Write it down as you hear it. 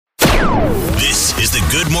This is the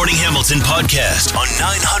Good Morning Hamilton podcast on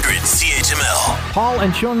 900 CHML. Paul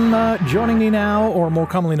and Shona joining me now, or more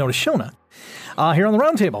commonly known as Shona, here on the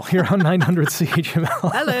Roundtable, here on 900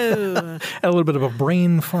 CHML. Hello. A little bit of a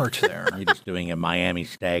brain fart there. You're just doing a Miami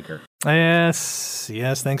stagger. Yes.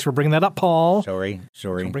 Thanks for bringing that up, Paul. Sorry.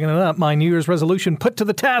 For bringing it up. My New Year's resolution put to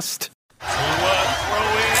the test. Throwing,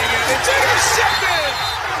 and it's intercepted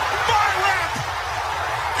by Rapp.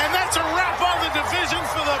 And that's a wrap on the division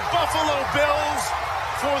for the Buffalo Bills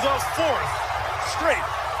for the fourth straight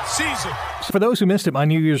season. For those who missed it, my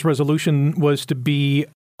New Year's resolution was to be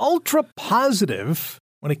ultra positive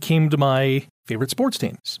when it came to my favorite sports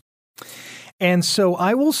teams. And so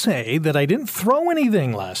I will say that I didn't throw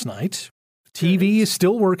anything last night. TV is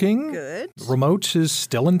still working. Good. The remote is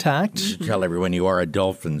still intact. You should tell everyone you are a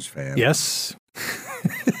Dolphins fan. Yes.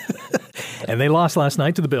 And they lost last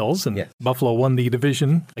night to the Bills, and Buffalo won the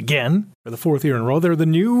division again for the fourth year in a row. They're the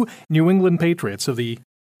new New England Patriots of the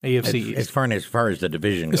AFC East. As far as the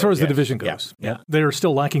division goes. As far as the division goes. Yeah. They're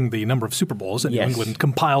still lacking the number of Super Bowls that New England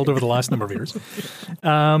compiled over the last number of years.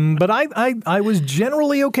 But I was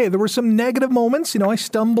generally okay. There were some negative moments. I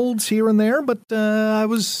stumbled here and there, but I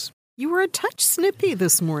was... You were a touch snippy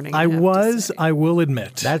this morning. I was, I will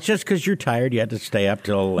admit. That's just because you're tired. You had to stay up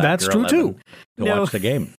till That's after true, 11 too. to watch the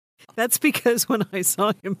game. That's because when I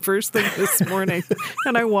saw him first thing this morning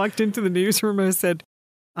and I walked into the newsroom, I said,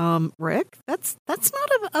 Rick, that's not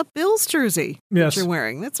a Bills jersey that you're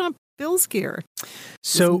wearing. That's not Bills gear.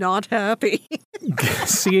 So he's not happy.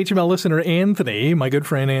 CHML listener Anthony, my good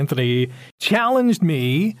friend Anthony, challenged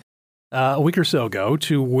me a week or so ago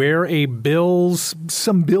to wear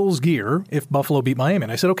some Bills gear if Buffalo beat Miami.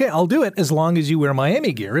 And I said, okay, I'll do it as long as you wear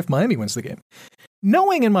Miami gear if Miami wins the game.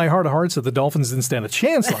 Knowing in my heart of hearts that the Dolphins didn't stand a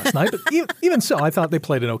chance last night, but even so, I thought they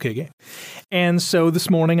played an okay game. And so this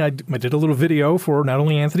morning, I did a little video for not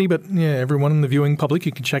only Anthony, but everyone in the viewing public.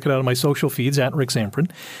 You can check it out on my social feeds, at Rick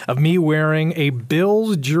Zamprin, of me wearing a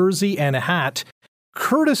Bills jersey and a hat,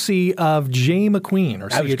 courtesy of Jay McQueen, our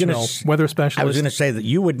CHML weather specialist. I was going to say that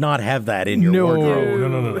you would not have that in your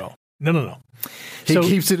wardrobe. No. He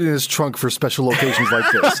keeps it in his trunk for special occasions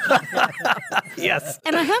like this. Yes.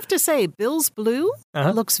 And I have to say, Bills blue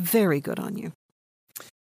looks very good on you.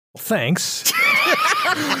 Well, thanks.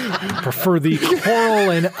 Prefer the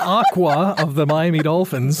coral and aqua of the Miami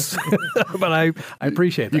Dolphins, but I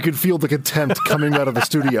appreciate that. You could feel the contempt coming out of the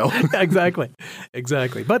studio. Exactly.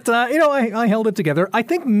 But, I held it together. I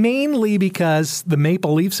think mainly because the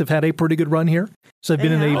Maple Leafs have had a pretty good run here. So I've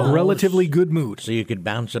been in a relatively good mood. So you could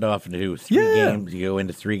bounce it off into 3 games. You go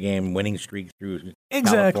into 3-game winning streak through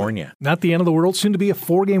California. Not the end of the world. Soon to be a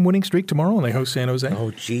 4-game winning streak tomorrow when they host San Jose.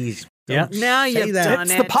 Oh, geez. Yeah. Now you've done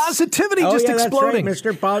it's it. the positivity just exploding. That's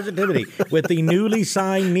right, Mr. Positivity, with the newly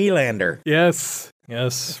signed Nylander. Yes.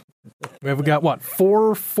 We've got,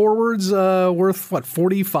 4 forwards worth,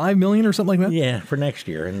 $45 million or something like that? Yeah, for next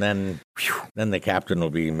year. And then the captain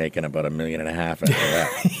will be making about $1.5 million after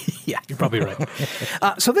that. Yeah, you're probably right.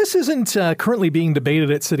 So this isn't currently being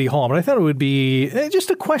debated at City Hall, but I thought it would be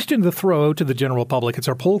just a question to throw to the general public. It's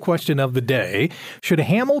our poll question of the day. Should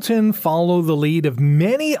Hamilton follow the lead of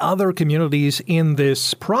many other communities in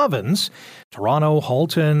this province, Toronto,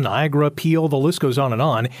 Halton, Niagara, Peel, the list goes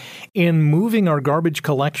on, in moving our garbage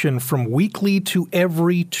collection from weekly to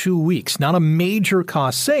every 2 weeks? Not a major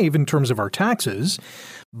cost save in terms of our taxes,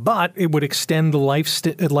 but it would extend the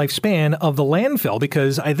lifespan of the landfill,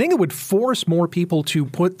 because I think it would force more people to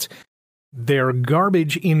put their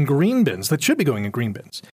garbage in green bins that should be going in green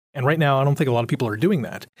bins. And right now, I don't think a lot of people are doing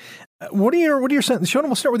that. What are your sense? Shona,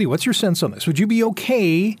 we'll start with you. What's your sense on this? Would you be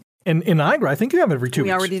okay? And in Niagara, I think you have every 2 weeks.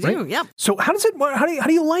 We already do, yeah. So how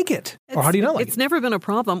do you like it? Or how do you not like it? It's never been a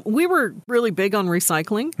problem. We were really big on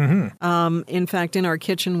recycling. Mm-hmm. In fact, in our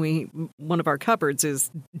kitchen, one of our cupboards is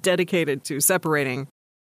dedicated to separating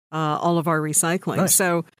all of our recycling. Nice.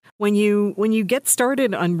 So when you get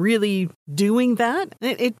started on really doing that,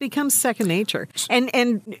 it becomes second nature.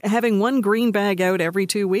 And having one green bag out every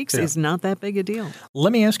 2 weeks is not that big a deal.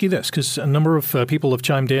 Let me ask you this, because a number of people have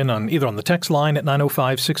chimed in on either on the text line at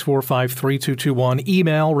 905-645-3221,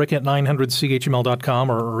 email rick at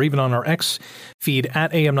 900chml.com, or even on our X feed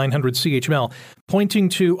at AM900CHML, pointing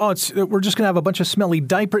to, we're just going to have a bunch of smelly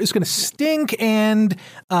diapers. It's going to stink, and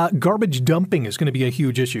garbage dumping is going to be a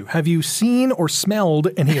huge issue. Have you seen or smelled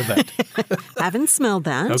any of that? Haven't smelled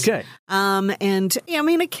that. Okay. And I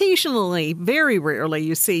mean, occasionally, very rarely,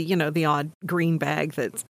 you see, the odd green bag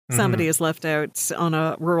that somebody has left out on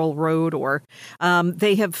a rural road, or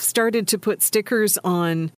they have started to put stickers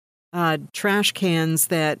on trash cans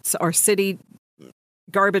that are city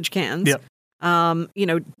garbage cans. Yep.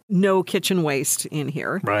 no kitchen waste in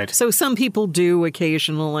here. Right. So some people do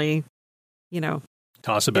occasionally,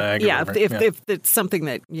 toss a bag. If it's something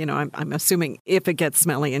that, I'm assuming if it gets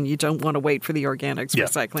smelly and you don't want to wait for the organics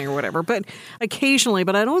recycling or whatever, but occasionally,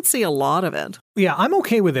 but I don't see a lot of it. Yeah, I'm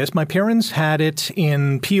okay with this. My parents had it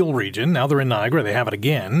in Peel region. Now they're in Niagara. They have it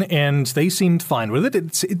again, and they seemed fine with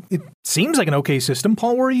it. It seems like an okay system.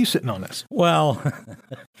 Paul, where are you sitting on this? Well,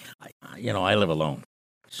 I live alone.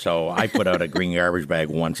 So I put out a green garbage bag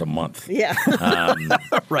once a month. Yeah.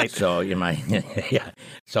 Right. So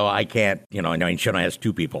So I can't, Shona has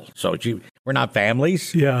 2 people. So we're not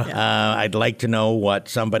families. Yeah. I'd like to know what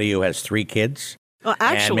somebody who has 3 kids Well,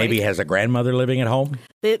 actually, and maybe has a grandmother living at home.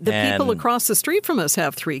 The people across the street from us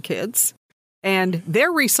have 3 kids, and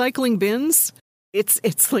their recycling bins,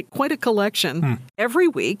 it's like quite a collection every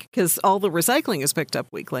week because all the recycling is picked up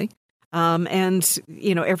weekly. And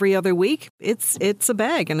every other week it's a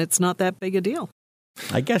bag and it's not that big a deal.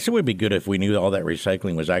 I guess it would be good if we knew all that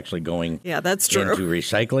recycling was actually going that's true. into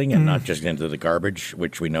recycling and not just into the garbage,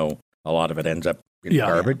 which we know a lot of it ends up in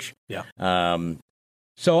garbage. Yeah. I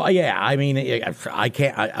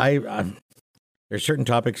can't. There's certain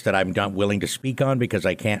topics that I'm not willing to speak on because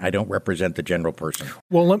I don't represent the general person.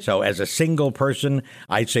 Well, so as a single person,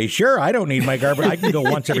 I'd say, sure, I don't need my garbage. I can go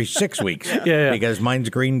once every 6 weeks because mine's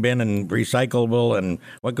green bin and recyclable, and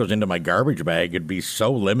what goes into my garbage bag would be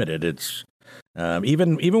so limited. It's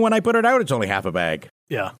even when I put it out, it's only half a bag.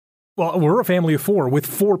 Yeah. Well, we're a family of 4 with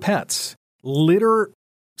 4 pets. Litter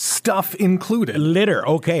stuff included. Litter.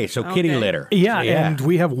 Okay. So kitty litter. Yeah. And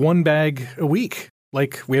we have 1 bag a week.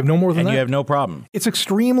 Like, we have no more than that. And you have no problem. It's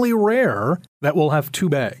extremely rare that we'll have 2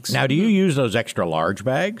 bags. Now, do you use those extra large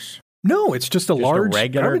bags? No, it's just a large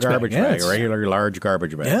regular garbage bag. A regular large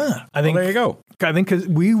garbage bag. Yeah. I think, there you go. I think because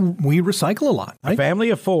we recycle a lot. Right? A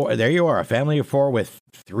family of 4. There you are. A family of 4 with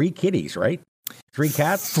 3 kitties, right? 3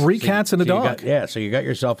 cats? 3 cats and a dog. So you got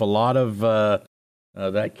yourself a lot of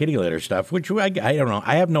that kitty litter stuff, which I don't know.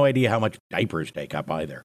 I have no idea how much diapers take up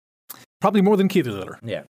either. Probably more than kitty litter.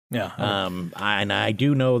 Yeah. Yeah. And I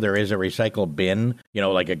do know there is a recycle bin,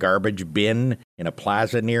 like a garbage bin in a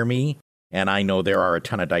plaza near me, and I know there are a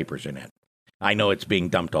ton of diapers in it. I know it's being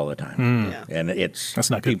dumped all the time. And that's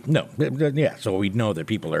not good. So we know that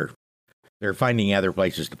people they're finding other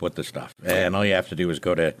places to put the stuff, and all you have to do is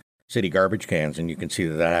go to city garbage cans, and you can see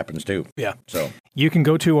that happens too. Yeah. So you can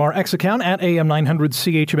go to our X account at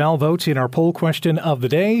AM900CHML, vote in our poll question of the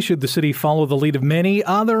day. Should the city follow the lead of many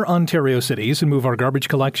other Ontario cities and move our garbage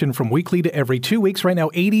collection from weekly to every 2 weeks? Right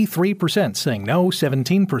now, 83% saying no,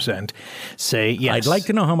 17% say yes. I'd like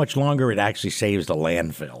to know how much longer it actually saves the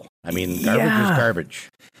landfill. I mean, garbage is garbage.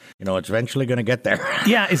 It's eventually going to get there.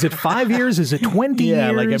 Yeah. Is it 5 years? Is it 20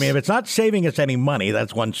 years? If it's not saving us any money,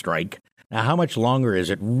 that's one strike. Now, how much longer is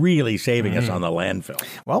it really saving us on the landfill?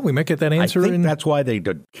 Well, we might get that answer. I think that's why they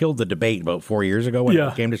killed the debate about 4 years ago when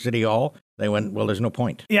it came to City Hall. They went, well, there's no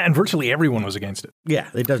point. Yeah, and virtually everyone was against it. Yeah,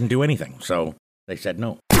 it doesn't do anything. So they said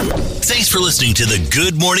no. Thanks for listening to the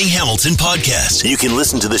Good Morning Hamilton podcast. You can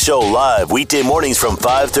listen to the show live weekday mornings from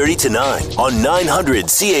 5:30 to 9 on 900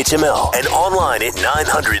 CHML and online at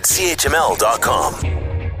 900CHML.com.